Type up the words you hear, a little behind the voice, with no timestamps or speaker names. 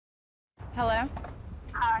Hello?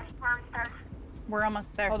 Hi, where is this? We're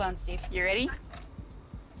almost there. Hold on, Steve. You ready?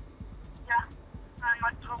 Yeah. I'm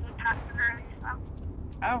like totally packed early, so.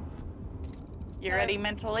 Oh. You ready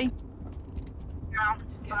mentally?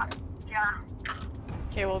 Yeah.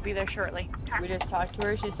 Okay, we'll be there shortly. We just talked to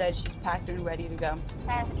her. She said she's packed and ready to go.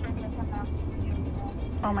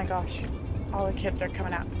 Oh my gosh. All the kids are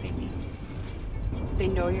coming out to see me. They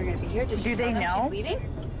know you're gonna be here. Did she Do tell they them know? she's leaving?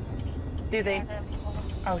 Do they?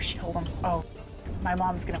 Oh, she told them. Oh, my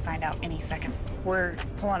mom's gonna find out any second. We're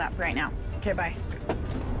pulling up right now. Okay, bye.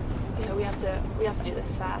 Yeah, we have to do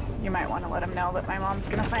this fast. You might want to let them know that my mom's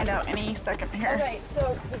gonna find out any second here. Okay,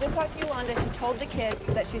 so we just talked to Yolanda. She told the kids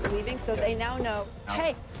that she's leaving, so they now know.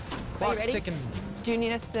 Hey, Clock's ready? ticking. Do you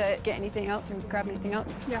need us to get anything else and grab anything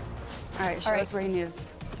else? Yeah. All right, show us where you need us.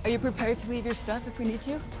 Are you prepared to leave your stuff if we need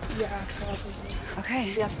to? Yeah. Okay.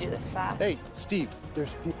 We have to do this fast. Hey, Steve,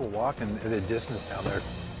 There's people walking at a distance down there.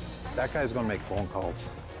 That guy's gonna make phone calls.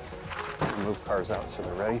 Move cars out so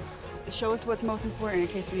they're ready. Show us what's most important in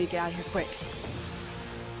case we need to get out of here quick.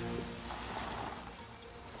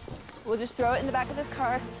 We'll just throw it in the back of this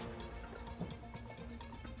car.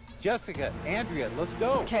 Jessica, Andrea, let's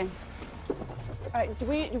go. Okay. All right, do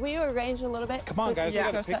we arrange a little bit? Come on, guys, we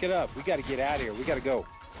Yeah. gotta pick it up. We gotta get out of here. We gotta go.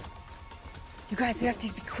 You guys, we have to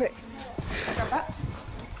be quick.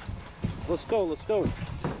 Let's go, let's go.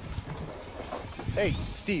 Hey,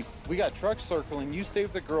 Steve, we got trucks circling. You stay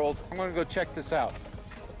with the girls. I'm gonna go check this out.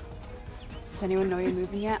 Does anyone know you're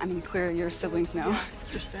moving yet? I mean, clearly your siblings know.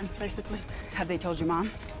 Just them, basically. Have they told your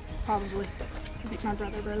mom? Probably. I think my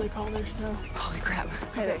brother barely called her, so. Holy crap.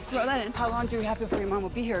 Okay, throw that in. How long do we have before your mom will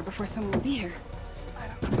be here, before someone will be here?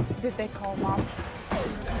 Did they call mom?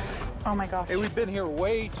 Oh my gosh. Hey, we've been here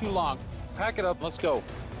way too long. Pack it up, let's go.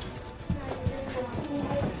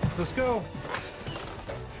 Let's go.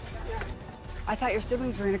 I thought your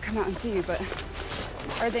siblings were gonna come out and see you, but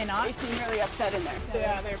Are they not? they seem really upset in there.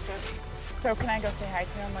 Yeah, they're pissed. So can I go say hi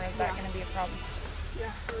to them, or is that gonna be a problem?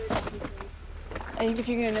 Yeah. I think if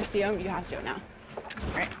you're gonna see them, you have to do it now.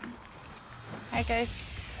 All right. Hi, guys.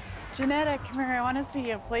 Janetta, come here. I want to see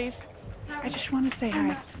you, please. I just want to say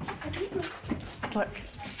hi. Look,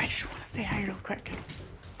 I just want to say hi real quick.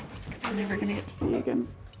 Because I'm never going to get to see you again.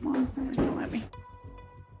 Mom's never going to let me.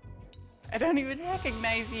 I don't even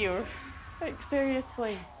recognize you. Like,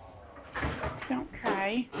 seriously. Don't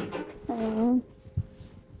cry.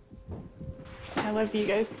 I love you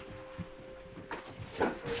guys.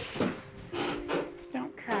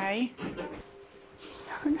 Don't cry.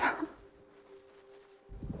 Oh, no.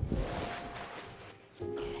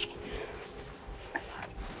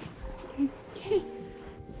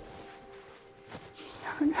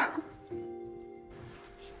 Oh, no.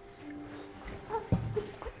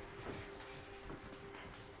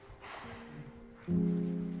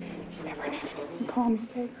 If you ever need anything, call me,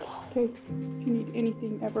 okay? Okay? If you need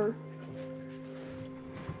anything ever.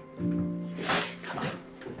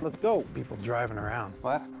 Let's go. People driving around.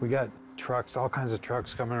 What? We got trucks, all kinds of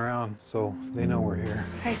trucks coming around, so they know we're here.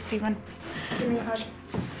 Hi, Steven. Give me a hug.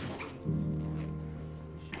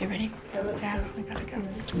 You ready? Yeah, we gotta go.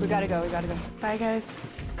 We gotta go, we gotta go. Bye, guys.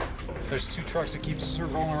 There's two trucks that keep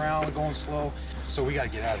circling around, they're going slow, so we gotta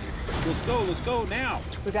get out of here. Let's go now.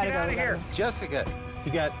 We gotta go, we gotta go. Jessica,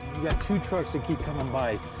 You got two trucks that keep coming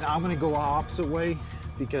by. Now I'm gonna go opposite way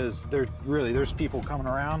because there's people coming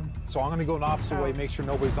around. So I'm gonna go the opposite way, make sure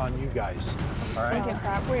nobody's on you guys. All right? Oh,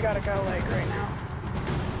 crap. We gotta go, like, right now.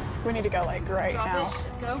 We need to go, like, right now.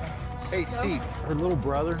 Let's go. hey, Steve. Her little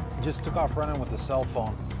brother just took off running with a cell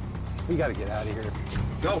phone. We gotta get out of here.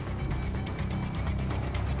 Go.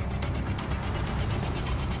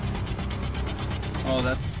 Oh,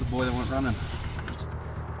 that's the boy that went running.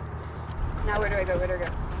 Now where do I go, where do I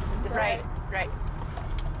go? This way? Right.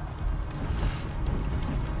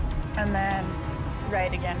 And then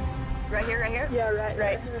right again. Right here, right here? Yeah, right.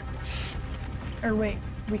 Right. Or wait,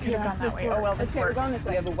 we could have Yeah, gone that this way. Oh, well, this Okay, we're works. going this We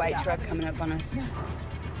way. have a white truck coming up on us.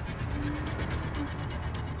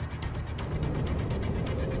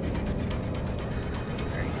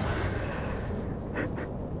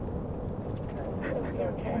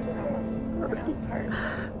 Okay, we're almost tired.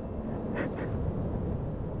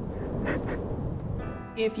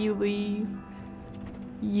 If you leave,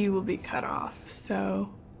 you will be cut off. So,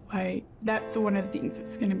 like, that's one of the things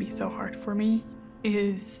that's going to be so hard for me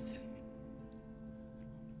is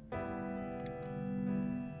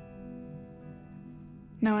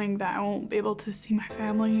knowing that I won't be able to see my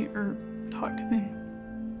family or talk to them.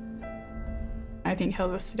 I think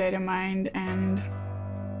hell's a state of mind, and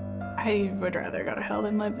I would rather go to hell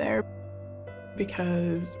than live there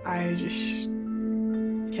because I just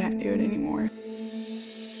can't do it anymore.